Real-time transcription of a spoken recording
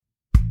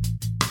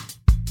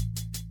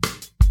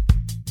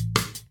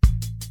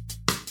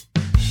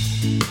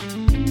Good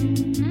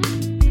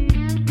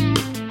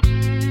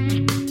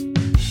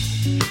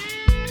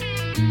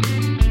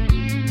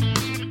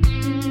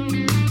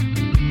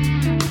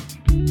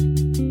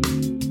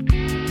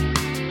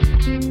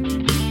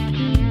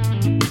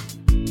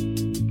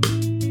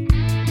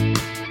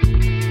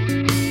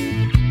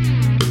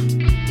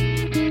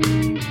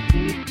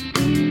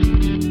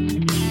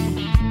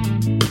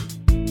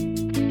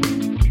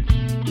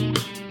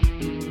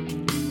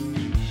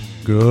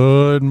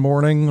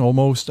morning,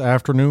 almost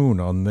afternoon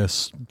on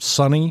this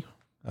sunny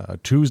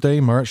Tuesday,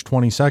 March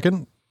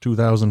 22nd,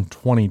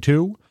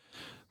 2022.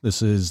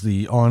 This is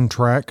the On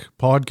Track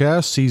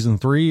Podcast, Season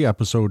 3,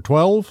 Episode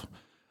 12.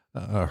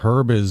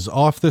 Herb is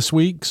off this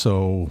week,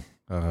 so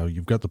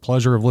you've got the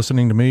pleasure of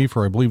listening to me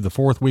for, I believe, the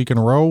fourth week in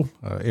a row.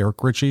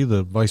 Eric Ritchie,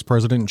 the Vice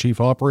President and Chief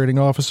Operating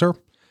Officer.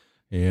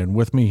 And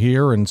with me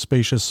here in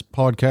spacious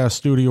podcast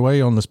Studio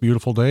A on this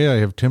beautiful day, I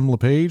have Tim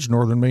LePage,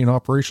 Northern Maine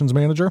Operations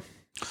Manager.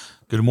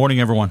 Good morning,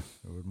 everyone.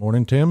 Good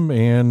morning, Tim.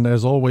 And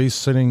as always,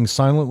 sitting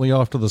silently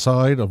off to the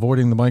side,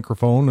 avoiding the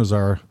microphone, is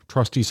our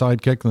trusty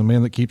sidekick and the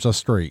man that keeps us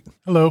straight.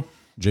 Hello.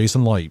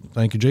 Jason Light.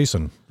 Thank you,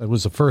 Jason. That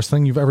was the first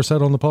thing you've ever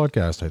said on the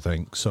podcast, I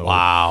think. So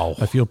wow.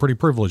 I feel pretty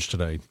privileged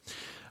today.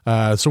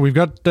 So we've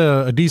got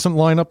a decent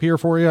lineup here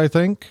for you, I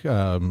think.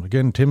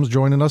 Again, Tim's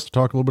joining us to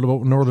talk a little bit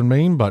about Northern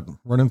Maine, but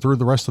running through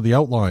the rest of the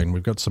outline,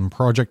 we've got some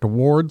project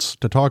awards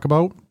to talk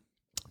about.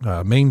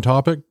 Main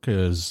topic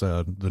is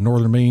the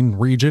Northern Maine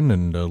region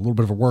and a little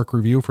bit of a work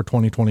review for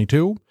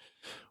 2022.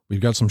 We've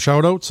got some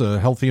shout outs. A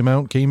healthy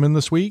amount came in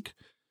this week.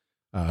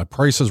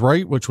 Price is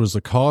Right, which was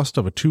the cost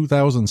of a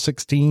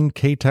 2016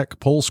 K-Tech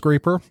pole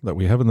scraper that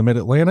we have in the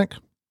Mid-Atlantic.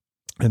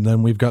 And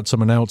then we've got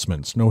some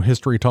announcements. No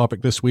history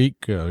topic this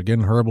week.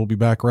 Again, Herb will be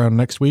back around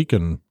next week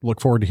and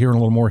look forward to hearing a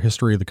little more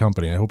history of the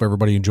company. I hope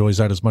everybody enjoys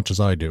that as much as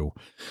I do.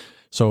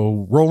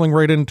 So rolling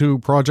right into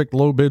project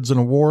low bids and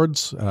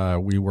awards,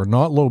 we were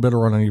not low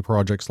bidder on any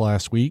projects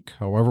last week.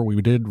 However,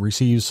 we did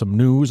receive some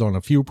news on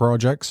a few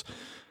projects.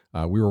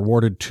 We were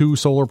awarded 2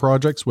 solar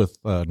projects with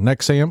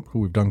Nexamp, who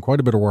we've done quite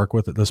a bit of work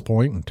with at this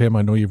point. And Tim,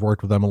 I know you've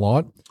worked with them a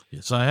lot.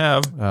 Yes, I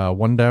have.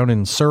 One down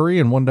in Surrey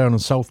and one down in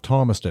South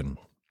Thomaston.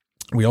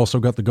 We also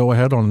got the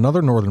go-ahead on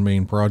another Northern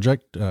Maine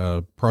project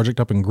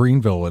up in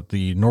Greenville at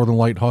the Northern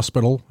Light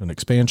Hospital, an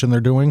expansion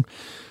they're doing.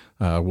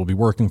 We'll be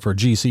working for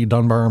GC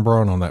Dunbar and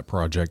Brown on that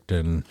project,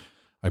 and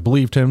I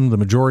believe, Tim, the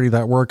majority of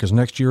that work is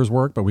next year's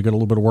work, but we got a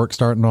little bit of work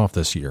starting off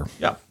this year.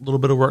 Yeah, a little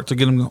bit of work to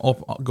get them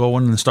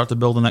going and start to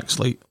build the next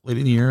late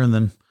in the year, and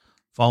then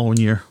following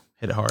year,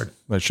 hit it hard.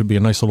 That should be a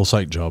nice little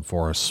site job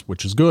for us,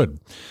 which is good.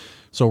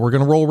 So we're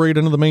going to roll right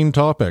into the main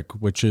topic,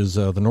 which is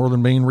the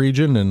Northern Maine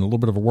region and a little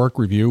bit of a work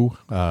review.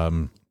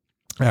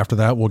 After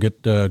that, we'll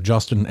get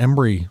Justin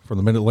Embry from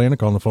the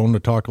Mid-Atlantic on the phone to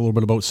talk a little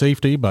bit about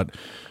safety, but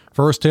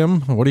first,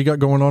 Tim, what do you got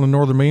going on in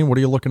Northern Maine? What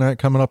are you looking at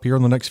coming up here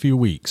in the next few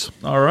weeks?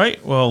 All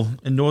right. Well,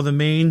 in Northern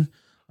Maine,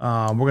 we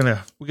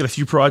got a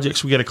few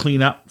projects we got to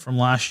clean up from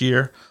last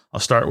year. I'll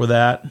start with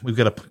that. We've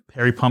got a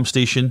Perry Pump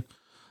Station.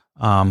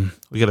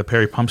 We got a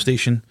Perry Pump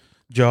Station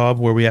job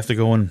where we have to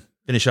go and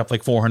finish up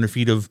like 400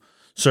 feet of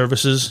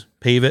services,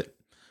 pave it.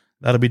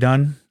 That'll be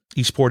done.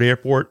 Eastport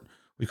Airport,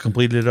 we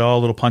completed it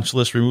all. Little punch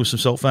list, remove some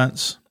silt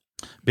fence.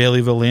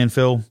 Baileyville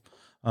Landfill.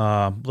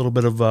 A little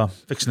bit of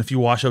fixing a few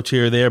washouts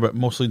here or there, but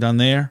mostly done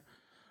there.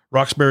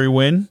 Roxbury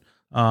Wynn,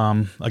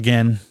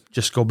 again,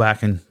 just go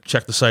back and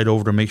check the site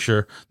over to make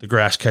sure the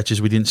grass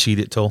catches. We didn't seed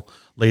it till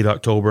late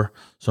October,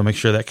 so make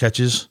sure that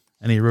catches.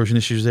 Any erosion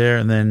issues there.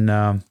 And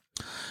then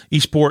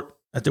Eastport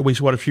at the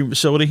wastewater treatment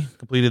facility,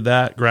 completed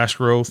that. Grass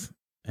growth,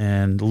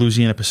 and the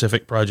Louisiana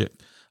Pacific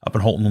project up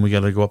in Holton. We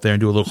got to go up there and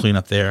do a little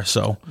cleanup there.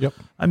 So, yep.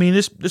 I mean,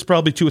 this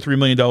probably $2 or $3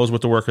 million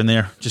worth of work in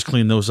there. Just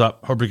clean those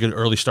up. Hope we get an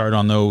early start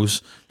on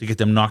those to get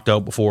them knocked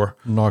out before.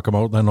 Knock them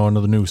out, then on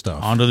to the new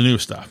stuff.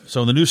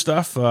 So the new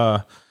stuff,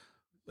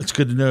 it's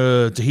good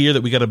to hear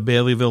that we got a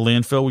Baileyville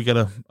landfill. We got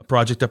a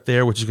project up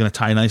there, which is going to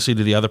tie nicely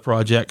to the other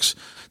projects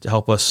to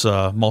help us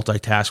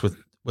multitask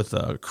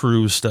with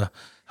crews to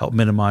help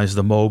minimize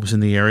the mobs in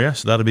the area.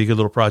 So that'll be a good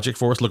little project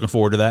for us. Looking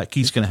forward to that.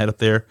 Keith's going to head up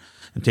there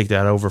and take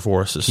that over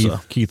for us.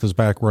 Keith is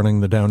back running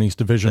the Down East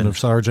Division of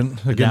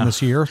Sergeant again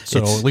this year,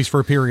 so at least for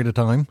a period of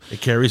time.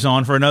 It carries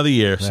on for another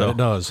year. So it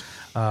does.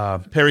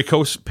 Perry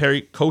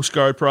Coast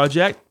Guard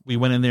project, we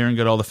went in there and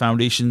got all the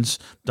foundations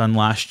done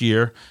last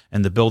year,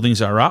 and the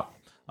buildings are up.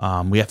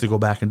 We have to go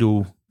back and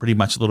do pretty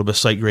much a little bit of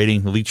site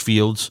grading, the leach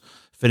fields,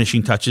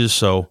 finishing touches,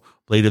 so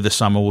later this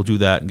summer we'll do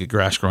that and get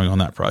grass growing on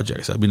that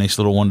project. So that'd be a nice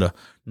little one to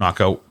knock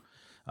out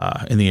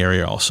in the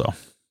area also.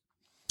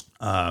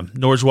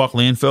 Nordswalk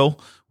landfill,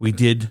 we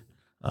did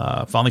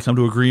finally come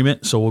to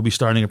agreement, so we'll be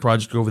starting a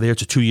project over there.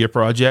 It's a 2-year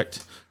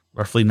project,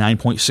 roughly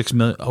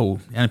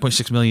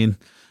 $9.6 million.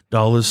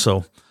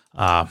 So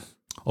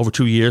over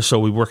 2 years, so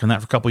we work on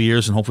that for a couple of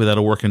years, and hopefully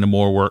that'll work into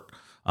more work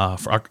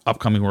for our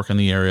upcoming work in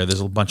the area.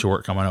 There's a bunch of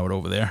work coming out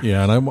over there.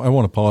 Yeah, and I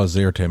want to pause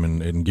there, Tim,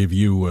 and give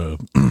you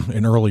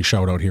an early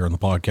shout out here on the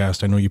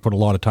podcast. I know you put a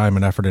lot of time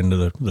and effort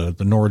into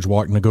the Norwich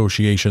Walk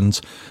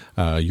negotiations.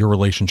 Your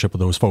relationship with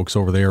those folks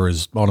over there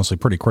is honestly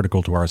pretty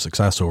critical to our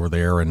success over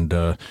there,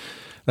 and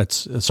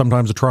that's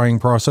sometimes a trying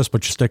process,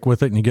 but you stick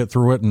with it and you get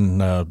through it.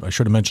 And I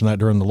should have mentioned that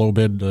during the low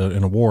bid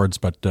in awards,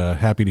 but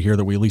happy to hear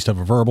that we at least have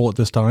a verbal at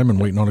this time and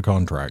waiting on a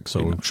contract.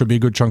 So it should be a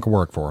good chunk of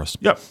work for us.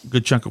 Yep,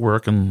 good chunk of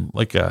work. And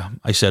like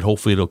I said,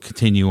 hopefully it'll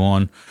continue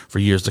on for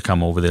years to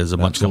come over there. There's a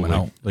bunch coming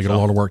out. They got a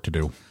lot of work to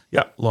do.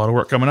 Yep, a lot of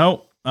work coming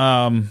out.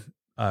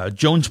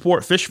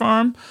 Jonesport Fish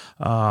Farm.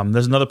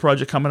 There's another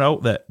project coming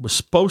out that was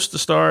supposed to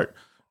start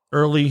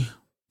early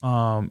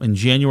in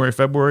January,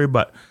 February,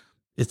 but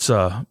it's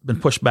been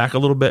pushed back a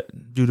little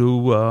bit due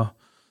to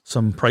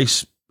some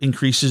price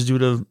increases due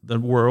to the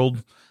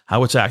world,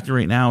 how it's acting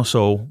right now.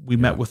 So we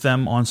met with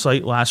them on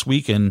site last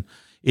week, and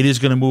it is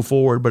going to move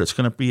forward, but it's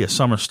going to be a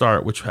summer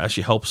start, which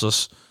actually helps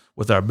us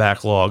with our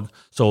backlog.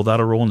 So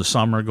that'll roll into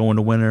summer, go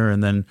into winter,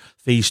 and then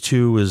phase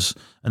 2 is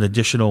an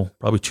additional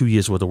probably 2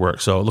 years worth of work.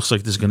 So it looks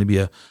like there's going to be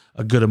a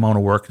good amount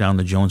of work down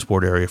in the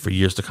Jonesport area for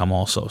years to come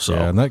also. So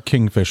yeah, and that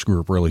Kingfish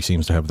group really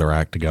seems to have their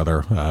act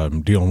together.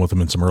 Dealing with them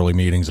in some early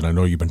meetings, and I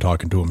know you've been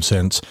talking to them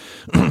since.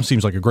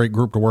 Seems like a great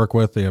group to work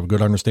with. They have a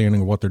good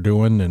understanding of what they're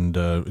doing, and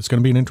it's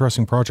going to be an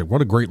interesting project.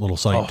 What a great little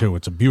site, too.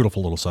 It's a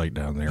beautiful little site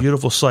down there.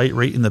 Beautiful site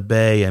right in the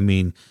bay. I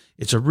mean,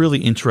 it's a really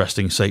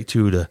interesting site,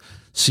 too, to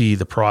see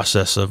the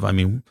process of,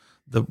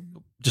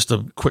 just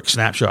a quick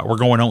snapshot. We're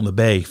going out in the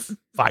bay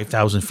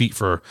 5,000 feet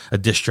for a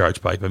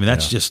discharge pipe. I mean,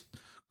 that's just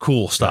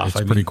cool stuff.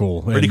 It's pretty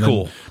cool. Pretty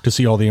cool. To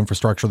see all the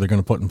infrastructure they're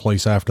going to put in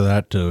place after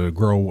that to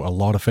grow a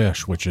lot of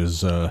fish, which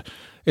is,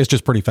 it's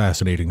just pretty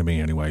fascinating to me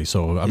anyway.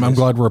 So I'm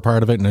glad we're a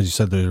part of it. And as you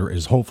said, there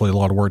is hopefully a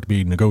lot of work to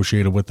be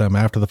negotiated with them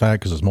after the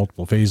fact, because there's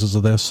multiple phases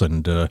of this.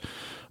 And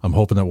I'm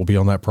hoping that we'll be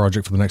on that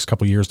project for the next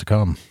couple of years to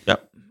come.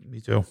 Yep.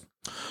 Me too.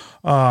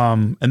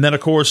 And then,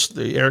 of course,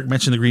 Eric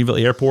mentioned the Greenville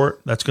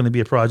Airport. That's going to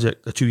be a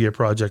 2-year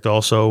project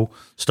also,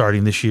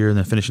 starting this year and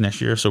then finishing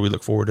next year. So we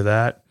look forward to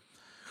that.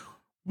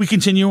 We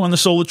continue on the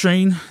solar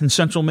train in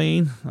Central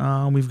Maine.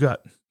 We've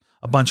got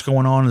a bunch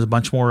going on. There's a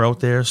bunch more out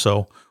there.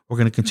 So we're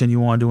going to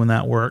continue on doing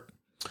that work.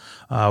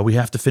 We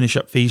have to finish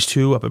up phase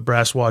 2 up at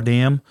Brassois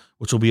Dam,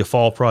 which will be a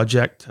fall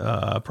project.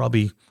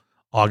 Probably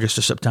August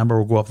or September,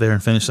 we'll go up there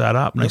and finish that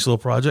up. Nice little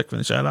project,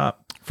 finish that up.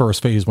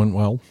 First phase went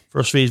well.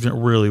 First phase went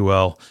really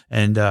well.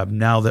 And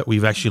now that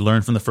we've actually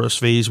learned from the first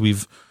phase,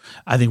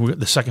 I think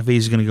the second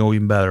phase is going to go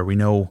even better. We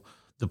know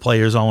the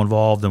players all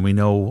involved, and we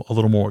know a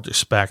little more what to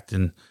expect.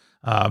 And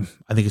I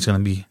think it's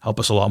going to help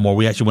us a lot more.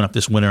 We actually went up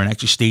this winter and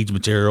actually staged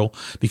material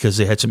because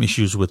they had some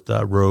issues with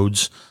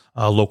roads,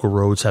 local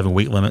roads having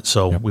weight limits.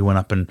 So we went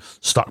up and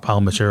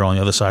stockpiled material on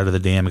the other side of the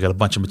dam and got a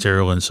bunch of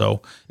material. And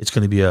so it's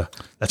going to be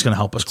that's going to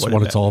help us quite a bit. That's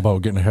what it's all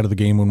about, getting ahead of the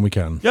game when we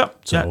can.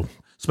 Yep. So. Yeah.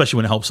 Especially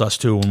when it helps us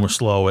too. When we're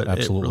slow, it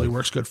really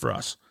works good for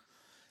us.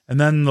 And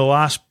then the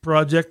last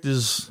project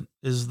is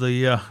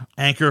the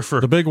anchor for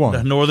the big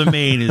one. Northern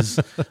Maine is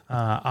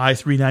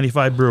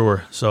I-395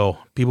 Brewer. So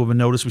people have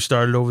noticed we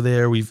started over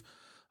there. We've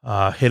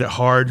hit it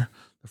hard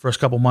the first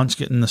couple months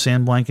getting the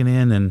sand blanket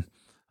in, and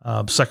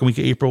second week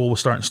of April we'll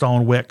start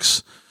installing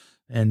wicks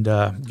and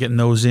getting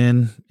those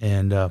in,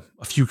 and a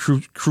few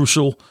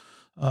crucial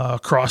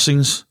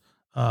crossings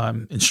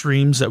and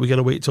streams that we got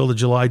to wait till the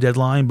July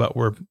deadline, but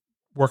we're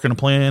working a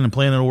plan and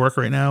planning to work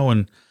right now,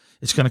 and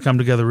it's going to come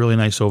together really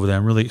nice over there.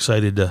 I'm really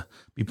excited to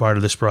be part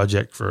of this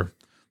project for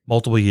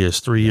multiple years,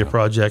 3-year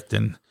project,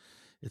 and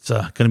it's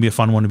going to be a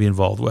fun one to be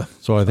involved with.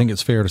 So I think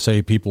it's fair to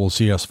say people will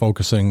see us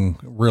focusing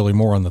really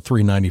more on the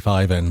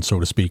 395 end, so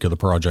to speak, of the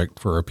project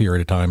for a period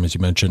of time. As you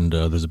mentioned,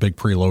 there's a big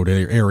preload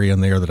area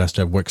in there that has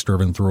to have wicks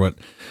driven through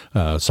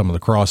it, some of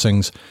the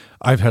crossings.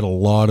 I've had a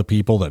lot of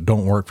people that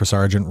don't work for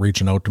Sargent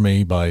reaching out to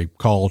me by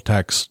call,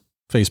 text,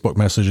 Facebook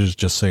messages,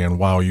 just saying,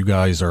 wow, you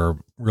guys are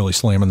really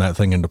slamming that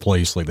thing into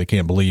place. Like, they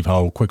can't believe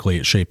how quickly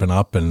it's shaping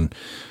up. And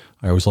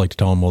I always like to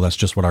tell them, well, that's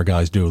just what our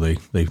guys do.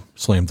 They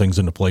slam things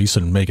into place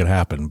and make it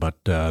happen. But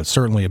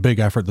certainly a big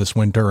effort this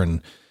winter.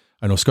 And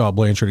I know Scott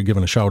Blanchard had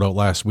given a shout out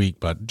last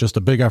week, but just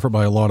a big effort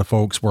by a lot of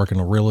folks working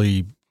a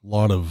really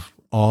lot of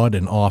odd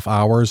and off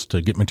hours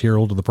to get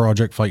material to the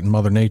project, fighting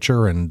Mother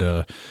Nature, and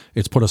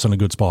it's put us in a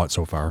good spot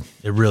so far.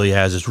 It really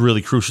has. It's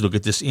really crucial to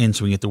get this in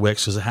so we can get the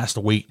wicks, because it has to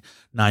wait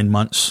 9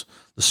 months,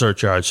 the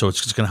surcharge. So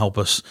it's just going to help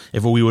us.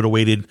 If we would have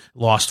waited,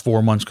 lost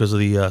 4 months because of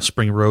the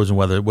spring roads and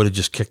weather, it would have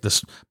just kicked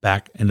us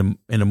back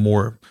into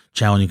more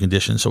challenging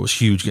conditions. So it was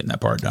huge getting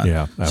that part done.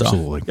 Yeah,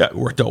 absolutely. So, it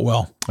worked out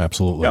well.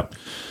 Absolutely. Yep.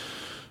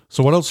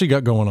 So what else you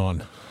got going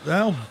on?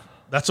 Well,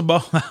 that's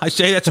about it.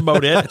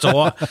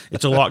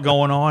 It's a lot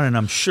going on, and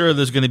I'm sure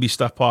there's going to be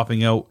stuff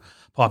popping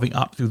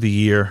up through the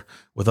year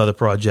with other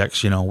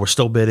projects. You know, we're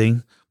still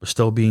bidding, we're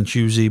still being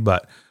choosy,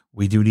 but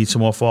we do need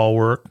some more fall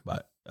work.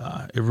 But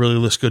it really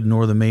looks good in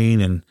Northern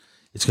Maine, and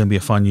it's going to be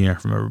a fun year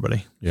from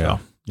everybody. Yeah.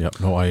 So. Yep.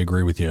 No, I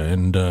agree with you.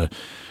 And,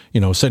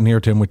 sitting here,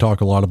 Tim, we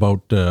talk a lot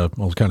about,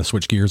 I'll kind of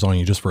switch gears on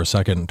you just for a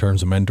second in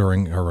terms of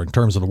mentoring or in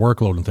terms of the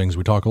workload and things.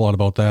 We talk a lot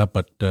about that,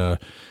 but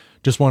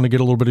just want to get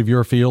a little bit of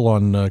your feel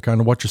on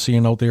kind of what you're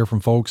seeing out there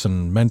from folks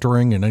and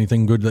mentoring and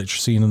anything good that you're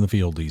seeing in the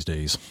field these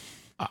days.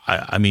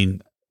 I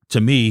mean,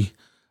 to me,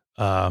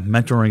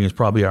 mentoring is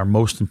probably our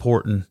most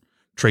important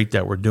trait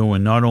that we're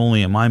doing. Not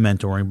only am I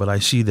mentoring, but I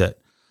see that,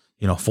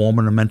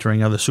 foremen are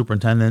mentoring other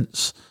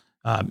superintendents,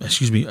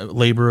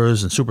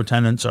 laborers and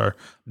superintendents are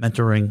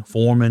mentoring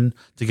foremen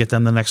to get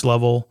them the next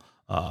level.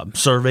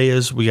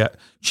 Surveyors, we got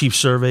chief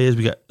surveyors,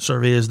 we got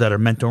surveyors that are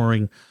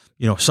mentoring,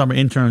 summer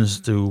interns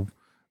to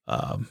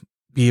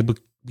be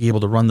able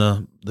to run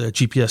the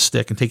GPS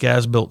stick and take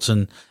as-built,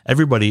 and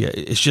everybody.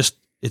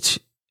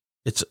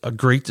 It's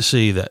great to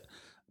see that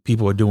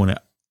people are doing it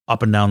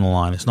up and down the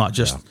line. It's not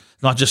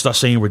just us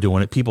saying we're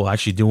doing it. People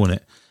actually doing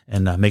it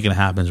and making it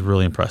happen is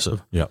really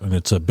impressive. Yeah, and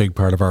it's a big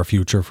part of our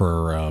future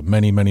for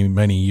many, many,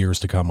 many years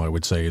to come. I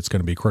would say it's going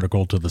to be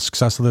critical to the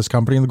success of this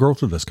company and the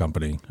growth of this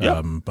company.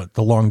 Yep. But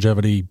the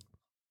longevity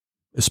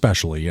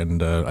especially,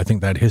 and I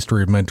think that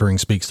history of mentoring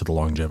speaks to the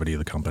longevity of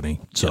the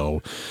company.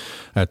 So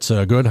that's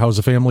good. How's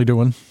the family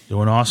doing?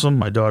 Doing awesome.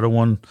 My daughter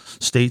won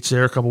states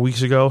there a couple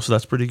weeks ago, so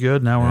that's pretty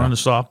good. Now we're on to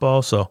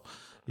softball, so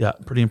yeah,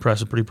 pretty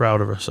impressive, pretty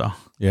proud of her. So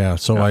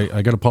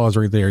I got to pause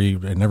right there.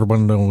 And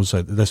everyone knows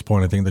at this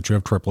point, I think that you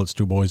have triplets,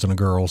 2 boys and a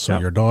girl. So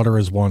your daughter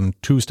has won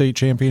 2 state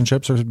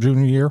championships her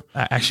junior year?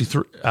 Actually,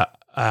 3.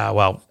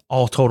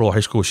 All total high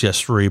school, she has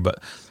 3,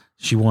 but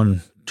she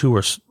won 2,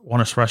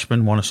 one as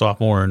freshman, one as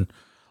sophomore, and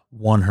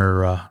won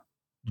her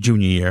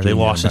junior year. They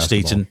lost in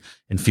states in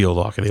field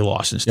hockey. They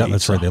lost in states. Yeah,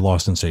 that's right. They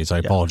lost in states. I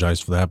apologize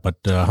for that. But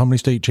how many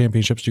state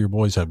championships do your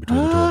boys have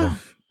between the 2 of them?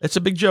 It's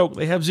a big joke.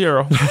 They have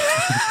 0.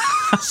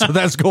 So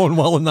that's going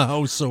well in the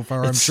house so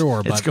far, I'm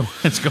sure. But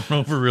it's going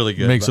over really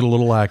good. Makes it a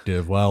little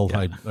active. Well,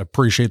 I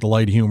appreciate the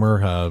light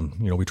humor.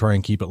 We try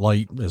and keep it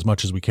light as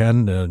much as we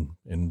can.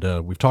 And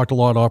we've talked a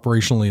lot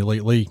operationally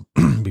lately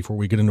before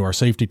we get into our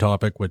safety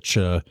topic, which,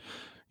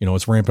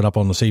 it's ramping up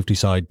on the safety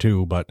side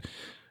too. But,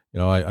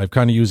 I've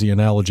kind of used the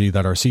analogy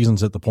that our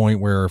season's at the point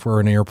where if we're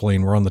in an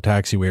airplane, we're on the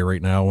taxiway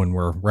right now and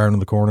we're rounding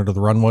the corner to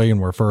the runway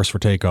and we're first for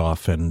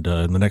takeoff. And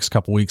in the next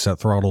couple of weeks, that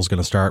throttle's going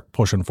to start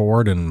pushing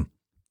forward and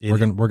we're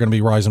going to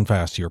be rising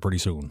fast here pretty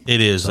soon.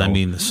 It is. So, I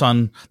mean, the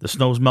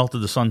snow's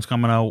melted, the sun's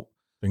coming out.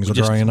 Things are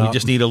drying up. We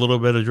just need a little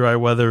bit of dry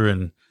weather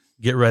and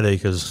get ready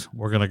because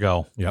we're going to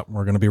go. Yep,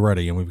 we're going to be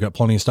ready. And we've got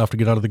plenty of stuff to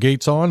get out of the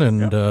gates on,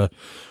 and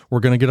we're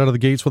going to get out of the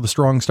gates with a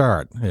strong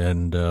start.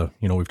 And,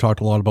 we've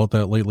talked a lot about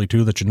that lately,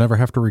 too, that you never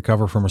have to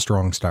recover from a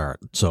strong start.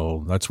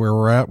 So that's where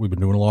we're at. We've been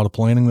doing a lot of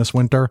planning this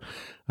winter,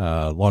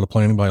 a lot of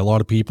planning by a lot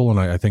of people, and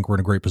I think we're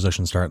in a great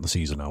position starting the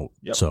season out.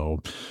 Yep.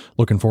 So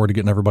looking forward to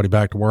getting everybody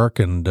back to work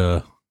and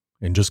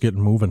just getting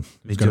moving.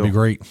 It's going to be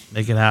great.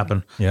 Make it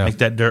happen. Yeah. Make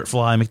that dirt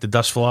fly, make the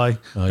dust fly.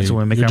 That's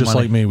when we make you're our just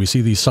money. Like me. We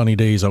see these sunny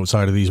days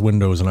outside of these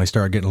windows and I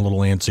start getting a little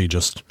antsy.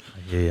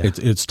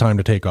 It's time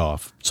to take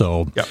off.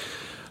 So,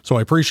 So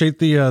I appreciate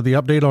the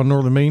update on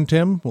Northern Maine,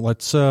 Tim. Well,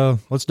 let's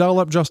dial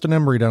up Justin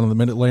Embry down in the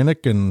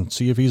Mid-Atlantic and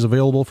see if he's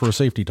available for a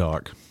safety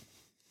talk.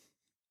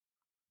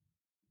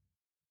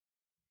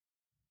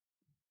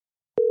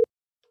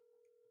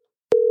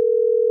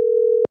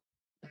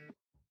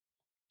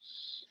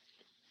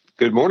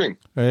 Good morning.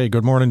 Hey,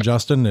 good morning,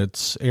 Justin.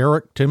 It's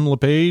Eric, Tim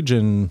LePage,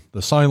 and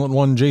the silent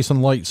one, Jason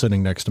Light,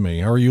 sitting next to me.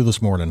 How are you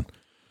this morning?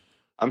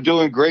 I'm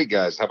doing great,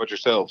 guys. How about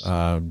yourselves?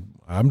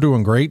 I'm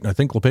doing great. I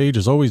think LePage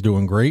is always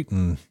doing great,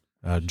 and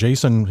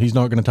Jason, he's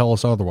not going to tell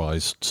us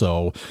otherwise.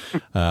 So,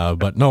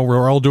 but no,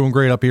 we're all doing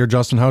great up here.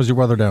 Justin, how's your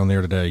weather down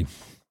there today?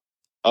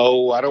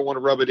 Oh, I don't want to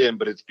rub it in,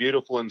 but it's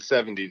beautiful and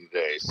 70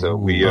 today. So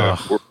we're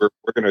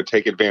going to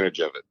take advantage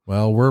of it.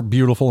 Well, we're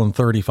beautiful and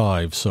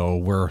 35.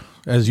 So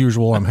as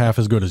usual, I'm half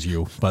as good as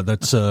you, but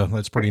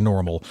that's pretty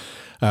normal.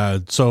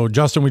 So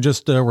Justin, we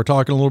just, we're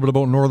talking a little bit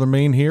about Northern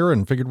Maine here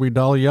and figured we'd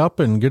dial you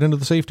up and get into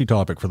the safety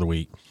topic for the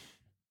week.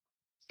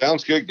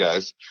 Sounds good,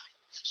 guys.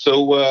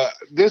 So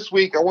this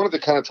week, I wanted to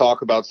kind of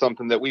talk about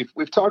something that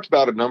we've talked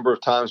about a number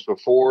of times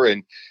before,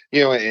 and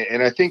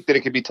and I think that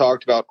it could be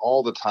talked about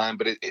all the time.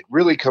 But it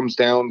really comes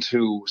down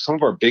to some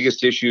of our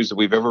biggest issues that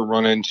we've ever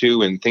run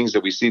into, and things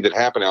that we see that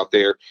happen out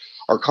there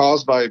are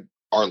caused by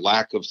our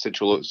lack of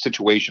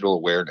situational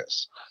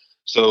awareness.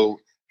 So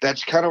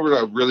that's kind of what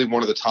I really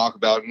wanted to talk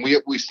about, and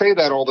we say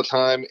that all the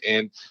time,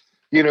 and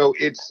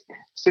it's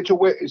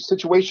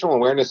situational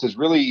awareness is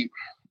really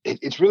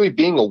it's really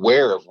being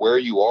aware of where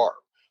you are.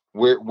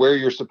 Where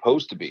you're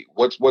supposed to be,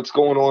 what's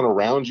going on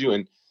around you,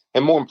 and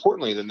more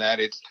importantly than that,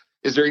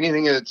 is there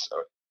anything that's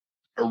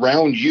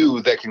around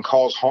you that can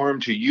cause harm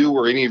to you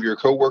or any of your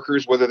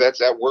coworkers, whether that's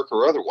at work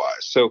or otherwise.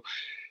 So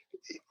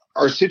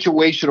our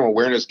situational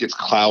awareness gets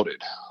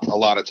clouded a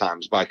lot of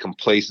times by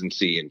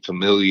complacency and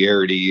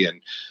familiarity, and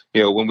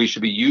when we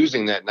should be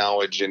using that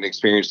knowledge and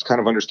experience to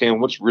kind of understand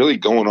what's really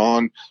going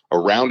on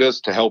around us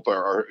to help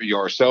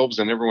ourselves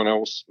and everyone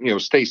else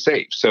stay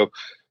safe. So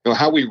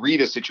how we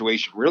read a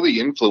situation really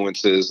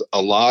influences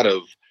a lot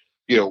of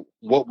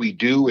what we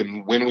do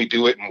and when we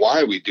do it and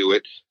why we do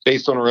it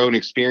based on our own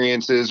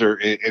experiences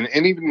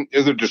and even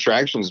other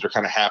distractions that are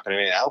kind of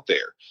happening out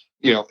there,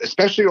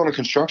 especially on a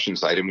construction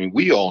site. I mean,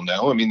 we all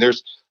know,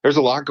 there's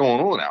a lot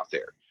going on out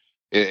there,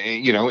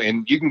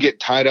 and you can get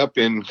tied up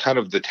in kind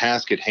of the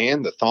task at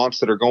hand, the thoughts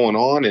that are going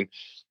on. And,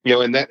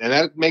 and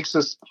that makes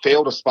us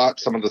fail to spot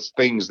some of the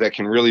things that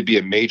can really be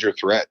a major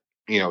threat,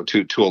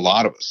 to a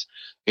lot of us.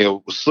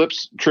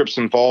 Slips, trips,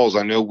 and falls.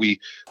 I know we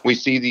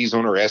see these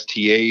on our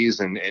STAs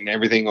and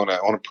everything on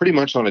a pretty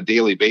much on a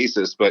daily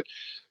basis. But,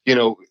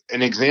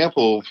 an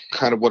example,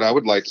 kind of what I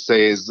would like to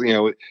say is,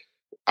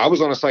 I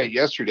was on a site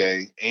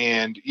yesterday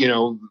and,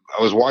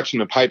 I was watching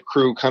the pipe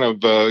crew kind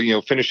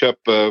of, finish up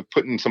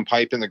putting some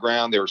pipe in the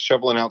ground. They were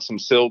shoveling out some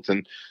silt,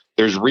 and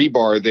there's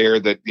rebar there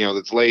that,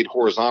 that's laid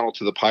horizontal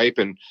to the pipe.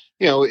 And,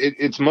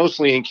 it's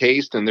mostly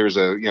encased, and there's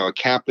a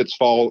cap that's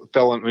fallen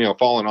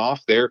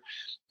off there.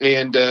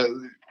 And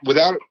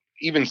without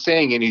even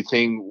saying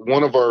anything,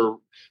 one of our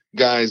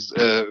guys,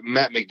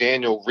 Matt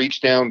McDaniel,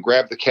 reached down,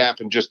 grabbed the cap,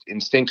 and just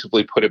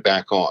instinctively put it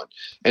back on.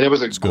 And it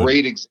was a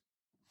great example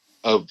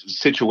of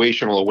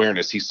situational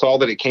awareness. He saw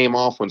that it came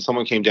off when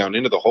someone came down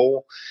into the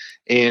hole.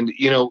 And,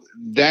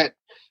 that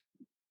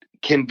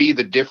can be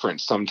the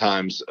difference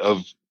sometimes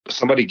of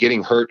somebody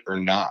getting hurt or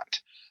not.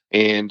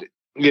 And,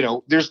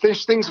 there's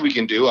things we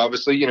can do.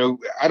 Obviously,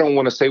 I don't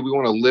want to say we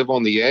want to live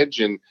on the edge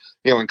and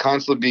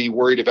constantly be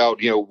worried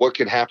about, what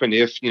could happen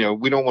if,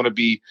 we don't want to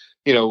be,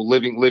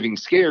 living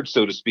scared,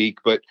 so to speak,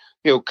 but,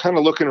 kind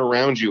of looking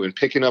around you and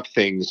picking up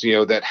things,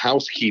 that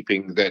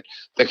housekeeping that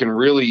can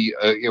really,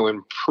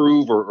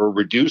 improve or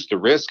reduce the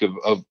risk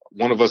of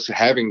one of us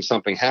having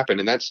something happen.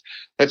 And that's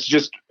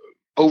just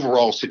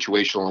overall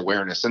situational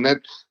awareness. And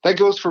that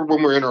goes for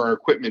when we're in our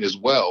equipment as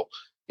well.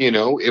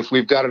 If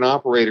we've got an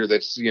operator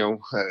that's,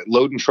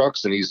 loading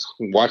trucks and he's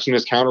watching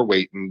his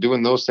counterweight and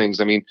doing those things,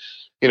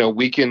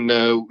 we can,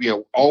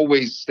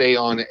 always stay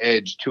on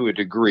edge to a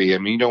degree.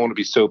 You don't want to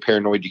be so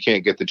paranoid you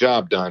can't get the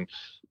job done,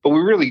 but we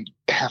really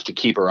have to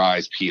keep our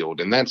eyes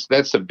peeled. And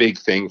that's a big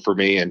thing for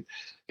me. And,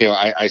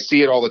 I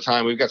see it all the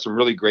time. We've got some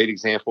really great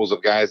examples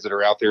of guys that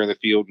are out there in the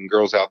field and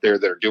girls out there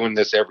that are doing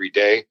this every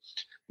day.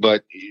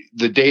 But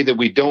the day that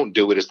we don't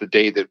do it is the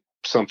day that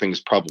something's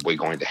probably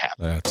going to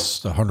happen. That's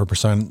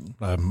 100%.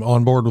 I'm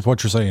on board with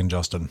what you're saying,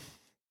 Justin.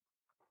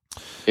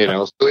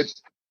 So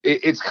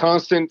it's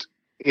constant,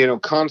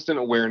 constant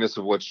awareness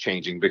of what's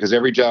changing, because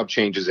every job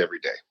changes every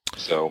day.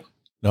 So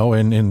no,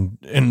 and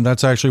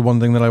that's actually one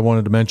thing that I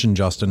wanted to mention,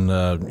 Justin.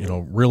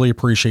 Really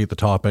appreciate the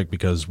topic,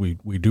 because we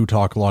do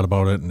talk a lot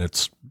about it, and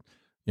it's,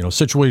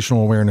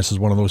 situational awareness is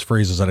one of those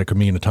phrases that it could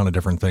mean a ton of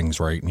different things,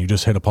 right? And you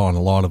just hit upon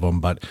a lot of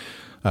them, but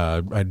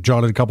I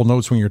jotted a couple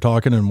notes when you're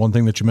talking, and one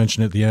thing that you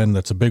mentioned at the end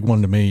that's a big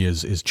one to me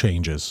is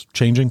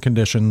changing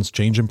conditions,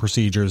 changing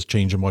procedures,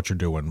 changing what you're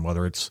doing.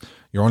 Whether it's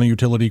you're on a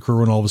utility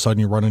crew and all of a sudden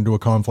you run into a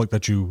conflict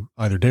that you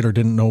either did or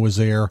didn't know was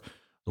there,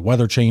 the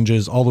weather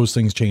changes, all those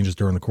things changes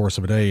during the course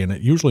of a day, and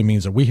it usually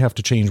means that we have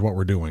to change what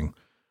we're doing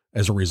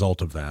as a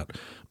result of that.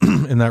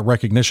 And that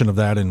recognition of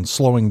that and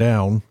slowing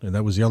down, and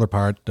that was the other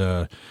part.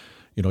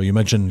 You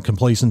mentioned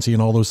complacency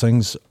and all those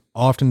things.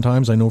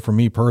 Oftentimes, I know for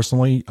me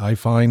personally, I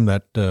find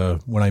that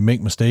when I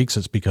make mistakes,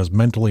 it's because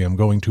mentally I'm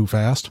going too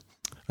fast.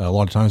 A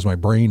lot of times my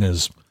brain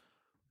is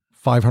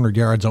 500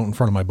 yards out in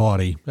front of my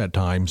body at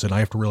times, and I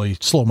have to really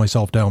slow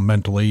myself down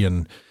mentally.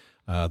 And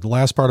the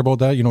last part about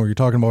that, you're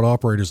talking about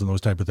operators and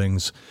those type of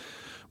things.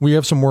 We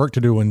have some work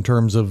to do in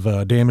terms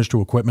of damage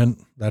to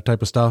equipment, that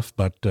type of stuff.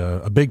 But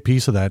a big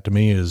piece of that to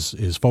me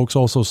is folks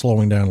also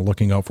slowing down and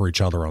looking out for each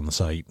other on the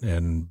site,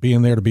 and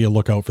being there to be a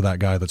lookout for that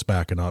guy that's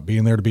backing up,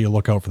 being there to be a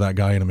lookout for that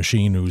guy in a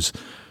machine who's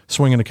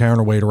swinging a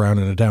counterweight around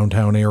in a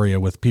downtown area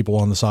with people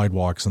on the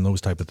sidewalks and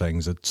those type of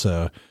things.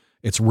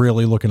 It's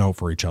really looking out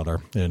for each other.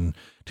 And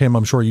Tim,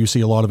 I'm sure you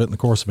see a lot of it in the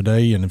course of a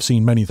day, and have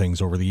seen many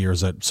things over the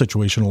years that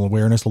situational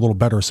awareness, a little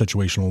better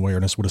situational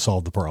awareness, would have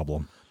solved the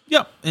problem.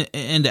 Yeah,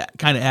 and to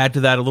kind of add to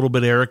that a little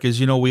bit, Eric, is,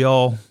 we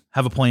all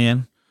have a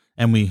plan,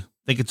 and we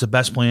think it's the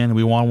best plan, and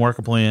we want to work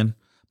a plan.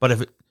 But if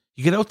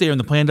you get out there and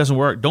the plan doesn't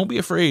work, don't be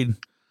afraid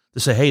to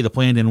say, hey, the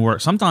plan didn't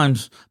work.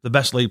 Sometimes the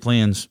best laid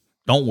plans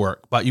don't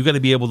work, but you got to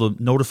be able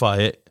to notify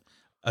it,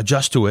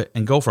 adjust to it,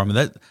 and go from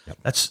it.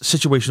 That's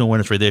situational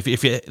awareness right there.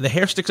 If the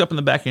hair sticks up in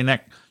the back of your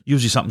neck,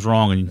 usually something's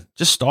wrong, and you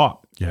just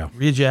stop. Yeah,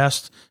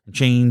 readjust and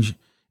change,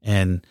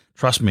 and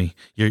trust me,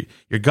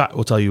 your gut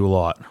will tell you a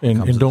lot.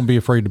 And don't be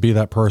afraid to be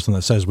that person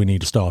that says we need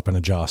to stop and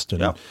adjust.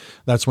 And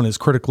that's when it's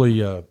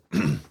critically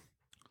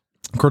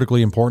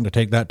important to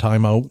take that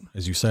time out,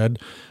 as you said.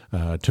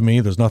 To me,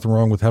 there's nothing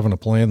wrong with having a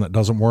plan that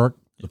doesn't work.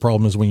 The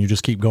problem is when you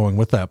just keep going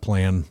with that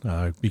plan,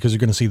 because you're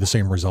going to see the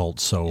same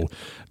results. So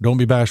don't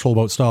be bashful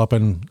about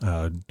stopping,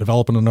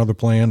 developing another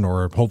plan,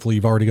 or hopefully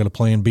you've already got a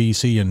plan B,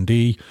 C, and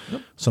D.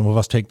 Yep. Some of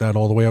us take that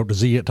all the way out to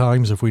Z at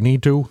times if we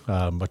need to,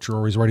 but you're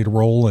always ready to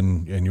roll,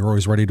 and you're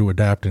always ready to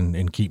adapt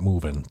and keep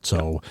moving.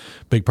 So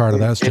big part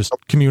of that's just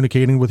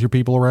communicating with your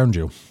people around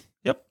you.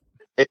 Yep.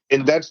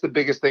 And that's the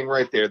biggest thing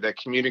right there, that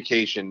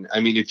communication.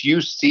 If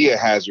you see a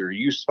hazard,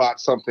 you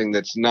spot something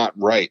that's not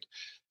right,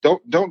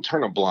 don't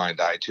turn a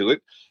blind eye to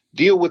it.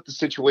 Deal with the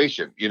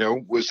situation.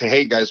 We'll say,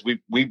 hey guys, we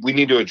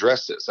need to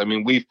address this. I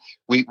mean,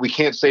 we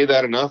can't say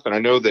that enough. And I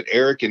know that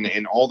Eric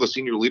and all the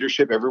senior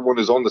leadership, everyone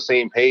is on the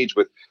same page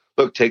with,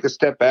 look, take a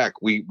step back.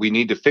 We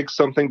need to fix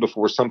something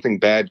before something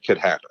bad could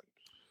happen.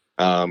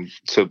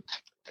 So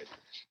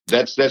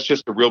that's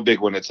just a real big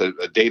one. It's a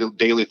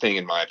daily thing,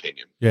 in my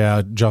opinion.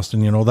 Yeah,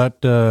 Justin,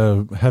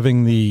 that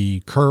having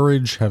the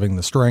courage, having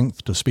the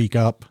strength to speak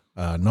up,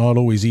 not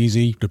always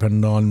easy,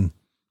 depending on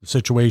the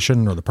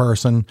situation or the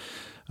person.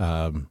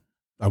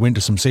 I went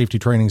to some safety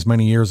trainings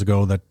many years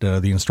ago that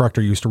the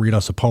instructor used to read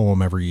us a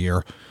poem every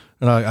year.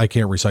 And I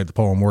can't recite the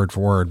poem word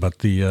for word, but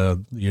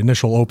the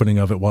initial opening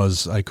of it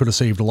was, I could have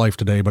saved a life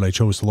today, but I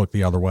chose to look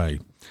the other way.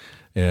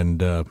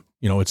 And,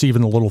 it's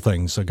even the little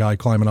things, a guy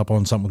climbing up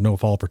on something with no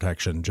fall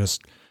protection,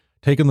 just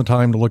taking the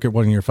time to look at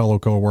one of your fellow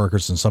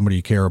coworkers and somebody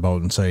you care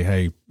about and say,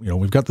 hey,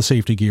 we've got the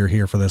safety gear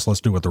here for this.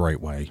 Let's do it the right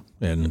way,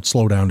 and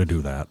slow down to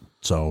do that.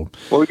 So,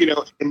 well,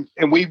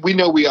 and we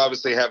know we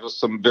obviously have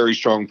some very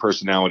strong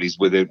personalities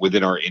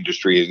within our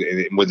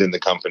industry and within the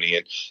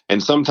company.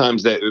 And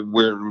sometimes that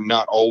we're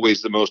not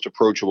always the most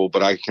approachable,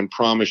 but I can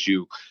promise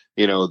you,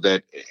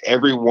 that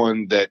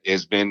everyone that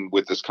has been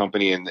with this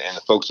company and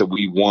the folks that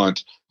we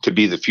want to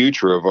be the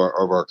future of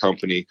our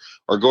company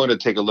are going to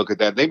take a look at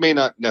that. They may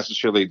not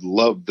necessarily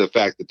love the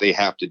fact that they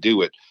have to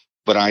do it,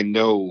 but I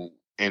know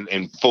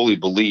and fully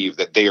believe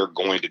that they are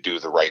going to do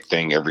the right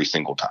thing every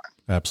single time.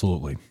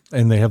 Absolutely.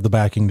 And they have the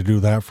backing to do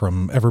that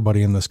from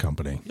everybody in this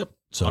company. Yep.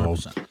 So,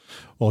 100%.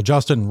 Well,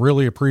 Justin,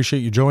 really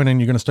appreciate you joining.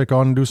 You're going to stick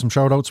on and do some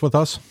shout outs with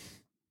us?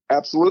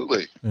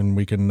 Absolutely. And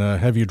we can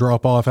have you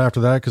drop off after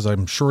that, because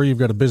I'm sure you've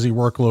got a busy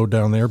workload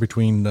down there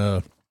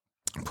between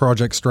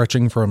projects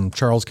stretching from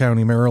Charles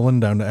County,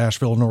 Maryland down to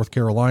Asheville, North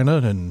Carolina,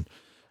 and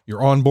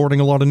you're onboarding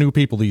a lot of new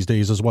people these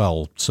days as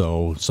well.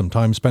 So some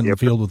time spent in the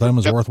field with them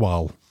is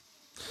worthwhile.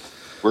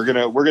 We're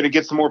gonna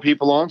get some more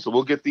people on, so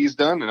we'll get these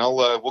done, and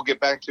we'll get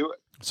back to it.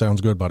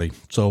 Sounds good, buddy.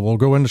 So we'll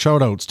go into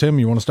shout outs. Tim,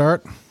 you want to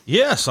start?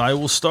 Yes, I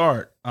will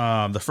start.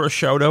 The first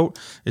shout out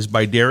is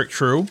by Derek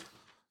True.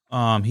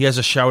 He has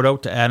a shout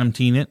out to Adam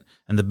Teenant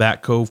and the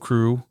Bat Cove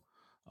crew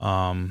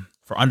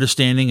for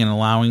understanding and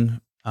allowing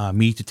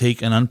me to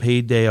take an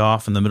unpaid day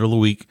off in the middle of the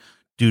week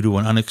due to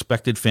an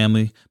unexpected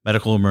family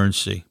medical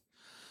emergency.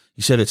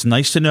 He said, it's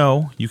nice to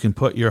know you can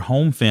put your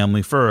home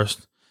family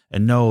first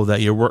and know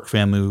that your work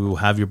family will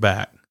have your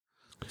back.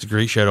 It's a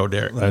great shout out,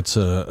 Derek. That's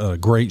a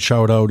great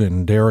shout out.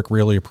 And Derek,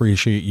 really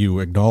appreciate you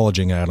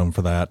acknowledging Adam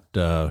for that.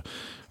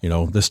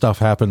 This stuff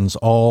happens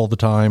all the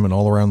time and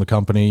all around the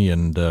company,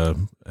 and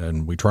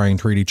we try and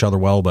treat each other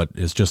well, but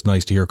it's just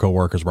nice to hear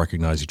coworkers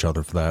recognize each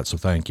other for that. So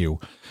thank you.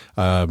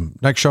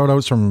 Next shout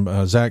out's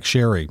from Zach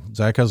Sherry.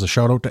 Zach has a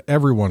shout out to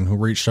everyone who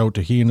reached out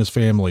to he and his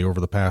family over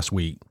the past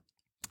week.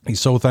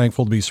 He's so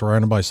thankful to be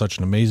surrounded by such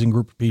an amazing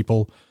group of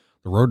people.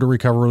 The road to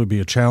recovery will be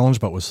a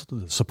challenge, but with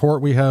the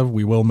support we have,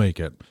 we will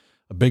make it.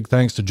 A big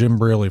thanks to Jim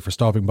Braley for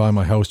stopping by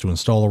my house to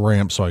install a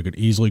ramp so I could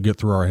easily get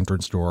through our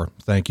entrance door.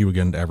 Thank you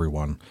again to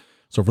everyone.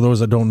 So for those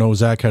that don't know,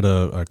 Zach had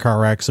a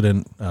car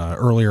accident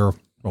later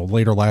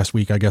last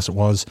week, I guess it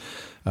was.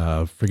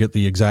 Forget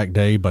the exact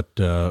day, but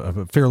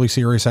a fairly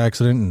serious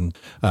accident.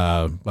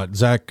 But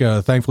Zach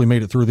thankfully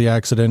made it through the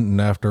accident, and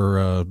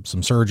after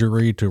some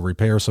surgery to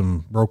repair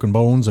some broken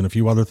bones and a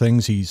few other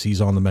things,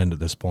 he's on the mend at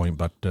this point.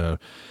 But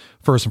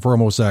first and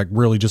foremost, Zach,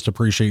 really just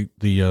appreciate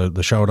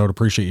the shout out.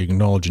 Appreciate you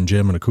acknowledging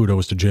Jim, and a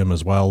kudos to Jim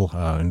as well,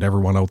 and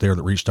everyone out there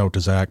that reached out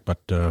to Zach.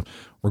 But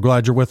we're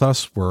glad you're with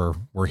us.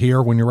 We're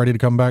here when you're ready to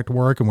come back to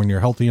work and when you're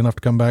healthy enough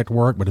to come back to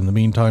work. But in the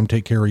meantime,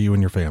 take care of you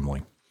and your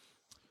family.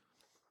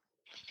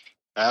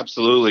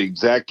 Absolutely.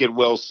 Zach, get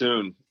well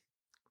soon.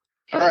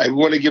 All right.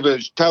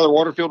 Tyler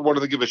Waterfield wanted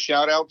to give a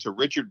shout out to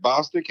Richard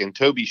Bostic and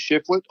Toby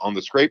Shiflett on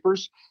the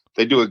Scrapers.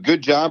 They do a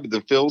good job at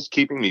the fills,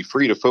 keeping me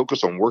free to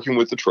focus on working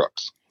with the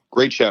trucks.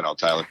 Great shout out,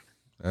 Tyler.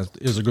 That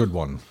is a good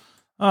one.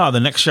 The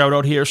next shout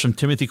out here is from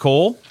Timothy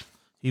Cole.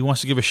 He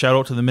wants to give a shout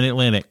out to the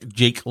Mid-Atlantic,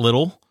 Jake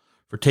Little,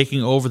 for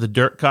taking over the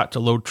dirt cut to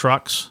load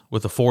trucks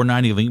with a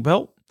 490 link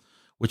belt,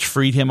 which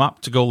freed him up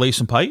to go lay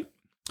some pipe.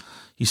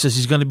 He says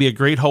he's going to be a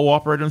great hoe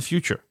operator in the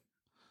future.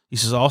 He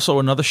says also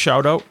another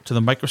shout out to the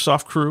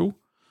Microsoft crew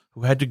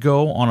who had to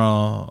go on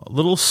a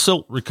little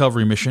silt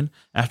recovery mission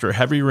after a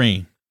heavy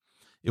rain.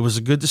 It was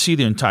good to see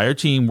the entire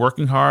team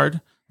working hard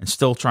and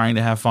still trying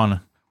to have fun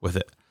with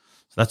it.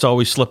 So that's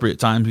always slippery at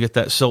times. You get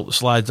that silt that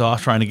slides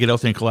off, trying to get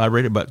out there and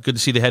collaborate it, but good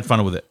to see they had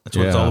fun with it. That's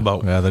what it's all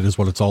about. Yeah, that is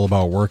what it's all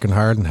about, working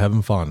hard and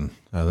having fun.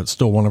 That's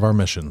still one of our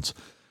missions.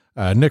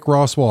 Nick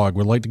Rosswag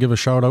would like to give a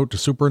shout out to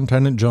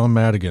Superintendent John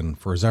Madigan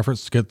for his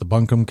efforts to get the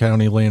Buncombe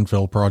County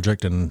landfill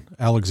project in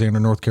Alexander,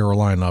 North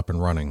Carolina up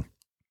and running.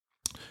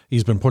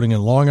 He's been putting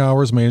in long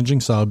hours managing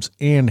subs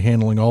and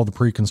handling all the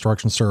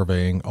pre-construction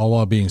surveying, all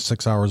while being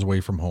 6 hours away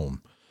from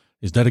home.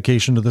 His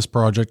dedication to this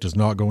project is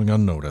not going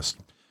unnoticed.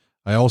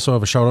 I also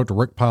have a shout out to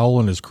Rick Powell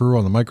and his crew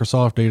on the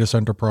Microsoft Data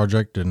Center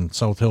project in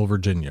South Hill,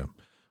 Virginia.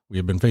 We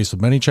have been faced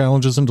with many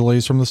challenges and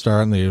delays from the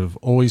start, and they have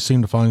always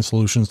seemed to find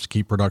solutions to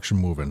keep production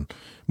moving.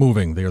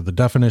 They are the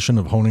definition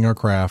of honing our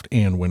craft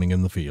and winning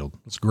in the field.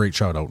 It's a great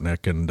shout out,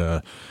 Nick,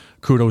 and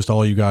kudos to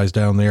all you guys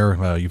down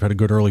there. You've had a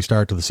good early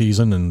start to the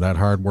season, and that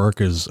hard work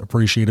is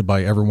appreciated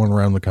by everyone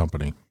around the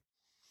company.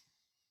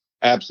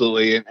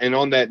 Absolutely. And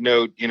on that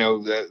note,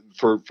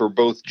 for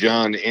both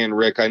John and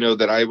Rick, I know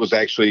that I was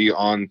actually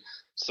on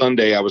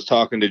Sunday, I was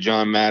talking to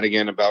John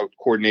Madigan about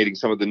coordinating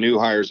some of the new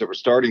hires that were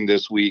starting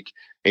this week.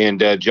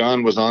 And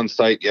John was on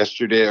site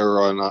yesterday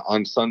or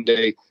on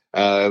Sunday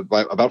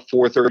by about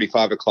 4:30,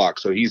 5 o'clock.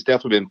 So he's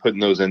definitely been putting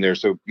those in there.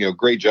 So,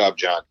 great job,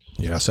 John.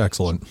 Yes,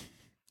 excellent.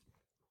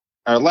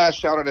 Our last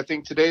shout out, I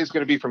think, today is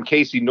going to be from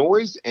Casey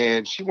Noyes.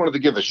 And she wanted to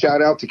give a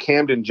shout out to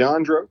Camden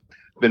Jondro.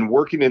 Been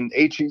working in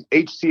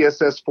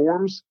HCSS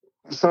forms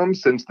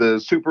since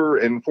the super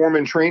and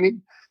foreman training.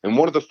 And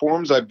one of the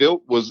forms I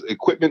built was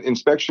equipment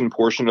inspection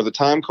portion of the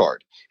time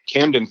card.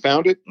 Camden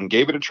found it and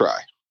gave it a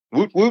try.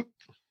 Whoop, whoop.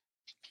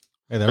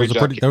 Hey, that was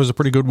a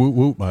pretty good whoop,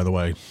 whoop, by the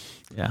way.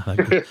 Yeah,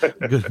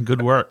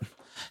 good work.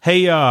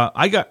 Hey,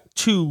 I got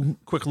two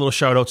quick little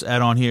shout outs to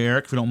add on here,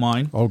 Eric, if you don't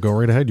mind. Oh, go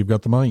right ahead. You've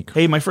got the mic.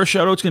 Hey, my first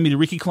shout out is going to be to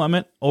Ricky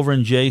Clement over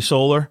in J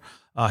Solar.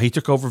 He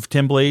took over for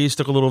Tim Blaze,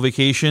 took a little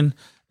vacation.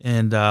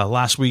 And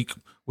last week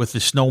with the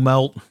snow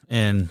melt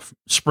and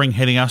spring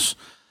hitting us,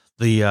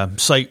 the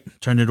site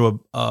turned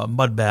into a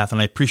mud bath, and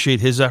I appreciate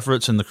his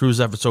efforts and the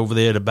crew's efforts over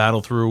there to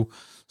battle through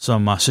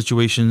some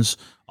situations.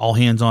 All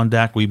hands on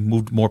deck. We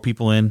moved more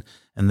people in,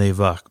 and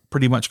they've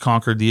pretty much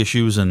conquered the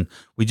issues, and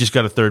we just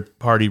got a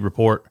third-party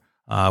report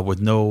with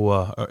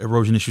no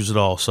erosion issues at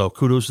all. So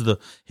kudos to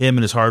him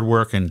and his hard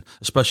work, and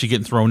especially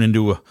getting thrown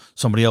into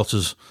somebody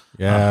else's.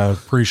 Yeah,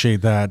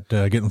 appreciate that.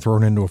 Getting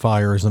thrown into a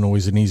fire isn't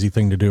always an easy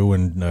thing to do,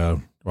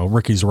 and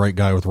Ricky's the right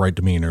guy with the right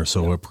demeanor,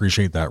 so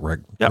appreciate that, Rick,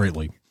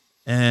 greatly.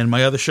 And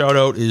my other shout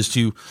out is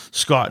to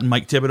Scott and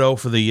Mike Thibodeau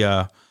for the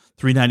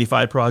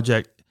 395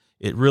 project.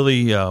 It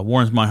really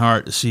warms my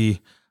heart to see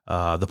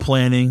the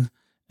planning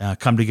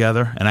come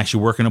together and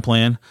actually working a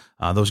plan.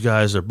 Those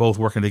guys are both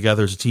working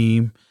together as a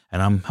team,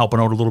 and I'm helping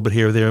out a little bit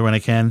here or there when I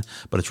can,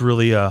 but it's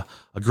really a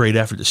great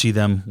effort to see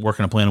them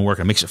working a plan and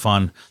working. It makes it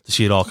fun to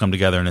see it all come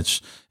together, and it's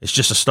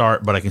just a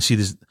start, but I can see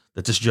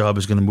that this job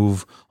is going to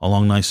move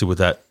along nicely with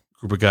that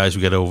group of guys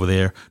we got over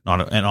there,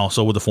 and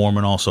also with the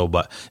foreman also,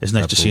 but it's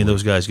nice to see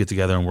those guys get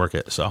together and work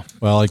it. So,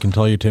 well, I can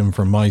tell you, Tim,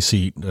 from my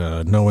seat,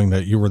 knowing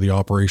that you were the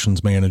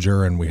operations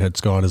manager and we had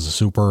Scott as a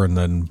super, and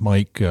then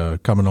Mike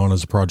coming on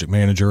as a project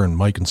manager, and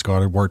Mike and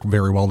Scott had worked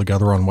very well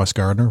together on West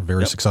Gardner,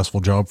 very successful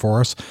job for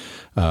us.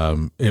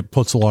 It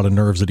puts a lot of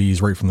nerves at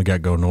ease right from the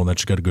get-go, knowing that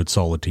you got a good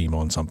solid team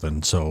on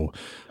something. So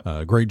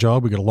great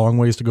job. We got a long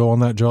ways to go on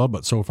that job,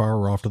 but so far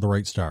we're off to the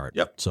right start.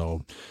 Yep.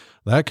 So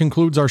that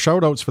concludes our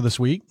shout outs for this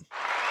week.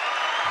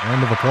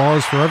 Round of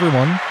applause for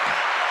everyone.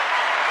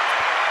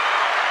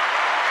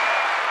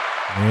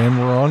 And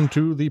we're on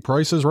to the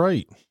Price is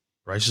Right.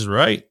 Price is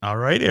Right. All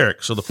right,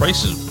 Eric. So the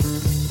price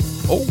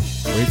is... Oh.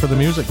 Wait for the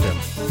music, Tim.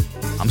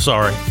 I'm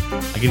sorry.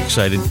 I get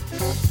excited.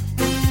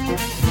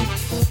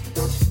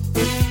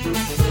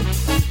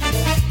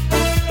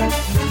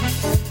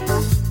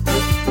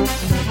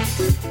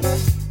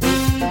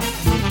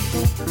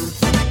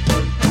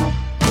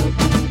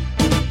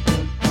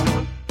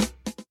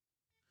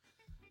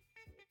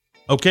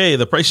 Okay,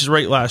 the Price is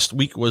Right last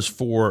week was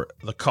for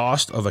the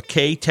cost of a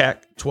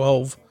K-Tech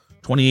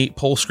 1228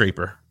 pole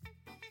scraper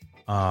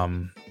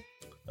that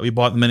we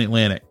bought in the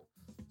Mid-Atlantic.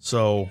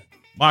 So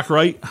Mark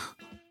Wright,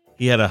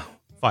 he had a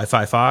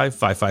 555.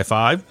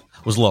 555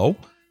 was low.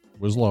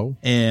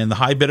 And the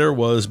high bidder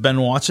was Ben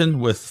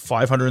Watson with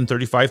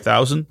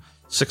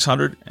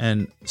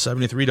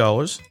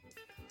 $535,673.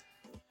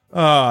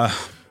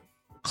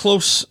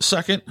 Close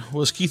second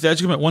was Keith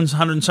Edgecombe at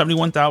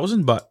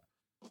 $171,000, but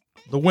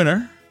the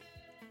winner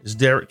is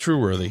Derek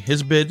Trueworthy.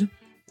 His bid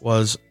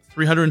was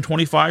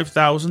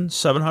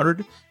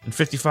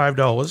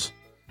 $325,755.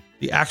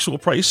 The actual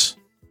price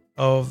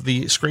of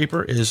the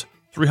scraper is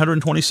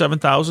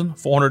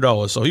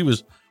 $327,400. So he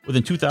was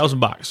within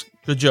 $2,000.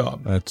 Good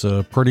job. That's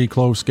a pretty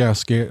close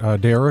guess,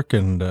 Derek,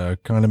 and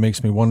kind of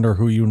makes me wonder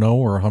who you know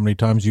or how many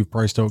times you've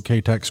priced out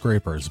K-Tech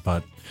scrapers.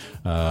 But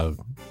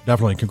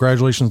definitely,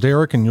 congratulations,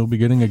 Derek, and you'll be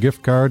getting a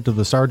gift card to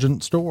the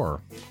Sargent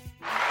store.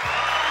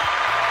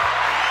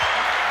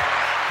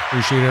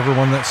 Appreciate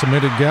everyone that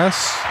submitted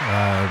guests.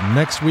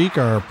 Next week,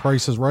 our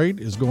Price is Right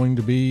is going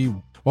to be,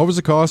 what was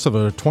the cost of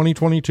a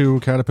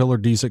 2022 Caterpillar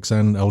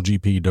D6N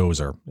LGP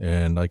dozer?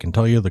 And I can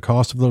tell you the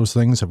cost of those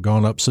things have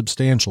gone up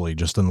substantially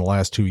just in the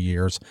last 2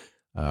 years.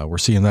 We're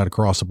seeing that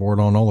across the board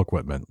on all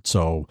equipment.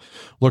 So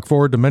look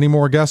forward to many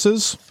more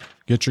guesses.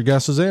 Get your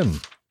guesses in.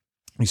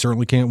 You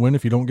certainly can't win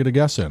if you don't get a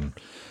guess in.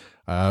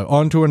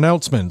 On to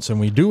announcements, and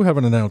we do have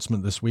an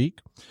announcement this week.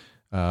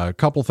 A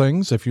couple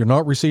things. If you're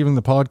not receiving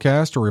the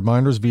podcast or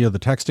reminders via the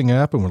texting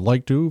app and would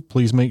like to,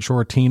 please make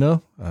sure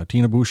Tina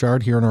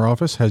Bouchard here in our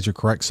office has your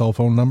correct cell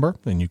phone number,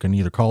 and you can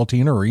either call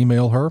Tina or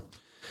email her.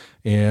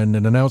 And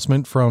an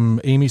announcement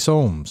from Amy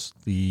Soames,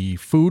 the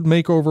Food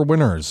Makeover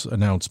Winners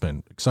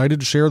announcement. Excited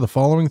to share the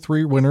following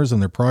 3 winners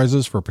and their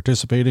prizes for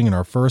participating in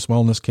our first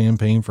wellness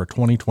campaign for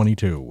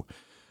 2022.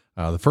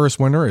 The first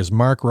winner is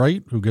Mark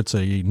Wright, who gets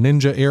a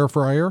Ninja air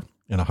fryer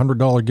and a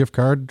 $100 gift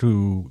card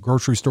to a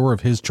grocery store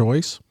of his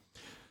choice.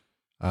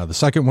 The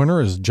second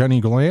winner is Jenny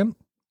Glant,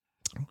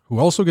 who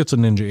also gets a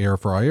Ninja air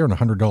fryer and a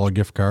 $100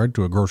 gift card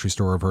to a grocery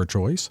store of her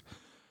choice.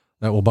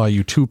 That will buy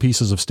you 2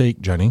 pieces of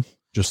steak, Jenny,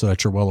 just so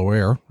that you're well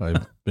aware.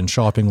 I've been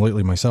shopping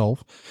lately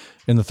myself.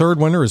 And the third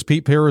winner is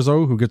Pete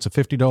Perizzo, who gets a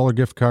 $50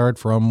 gift card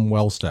from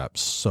Well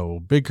Steps. So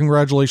big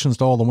congratulations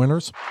to all the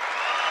winners.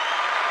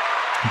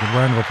 A good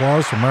round of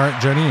applause for Mark,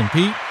 Jenny, and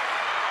Pete.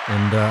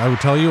 And I would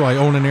tell you, I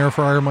own an air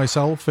fryer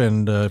myself,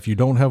 and if you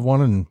don't have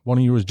one and one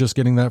of you is just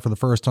getting that for the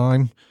first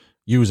time,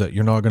 use it.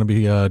 You're not going to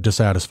be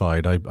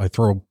dissatisfied. I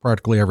throw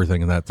practically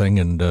everything in that thing,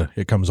 and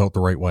it comes out the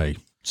right way.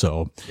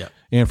 So, yeah.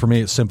 And for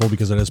me, it's simple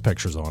because it has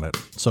pictures on it.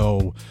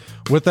 So,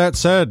 with that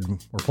said,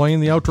 we're playing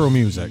the outro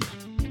music.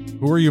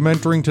 Who are you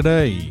mentoring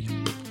today?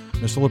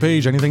 Mr.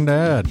 LePage, anything to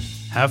add?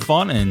 Have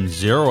fun and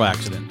 0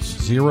 accidents.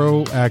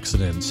 0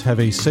 accidents. Have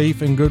a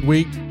safe and good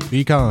week.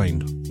 Be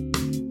kind.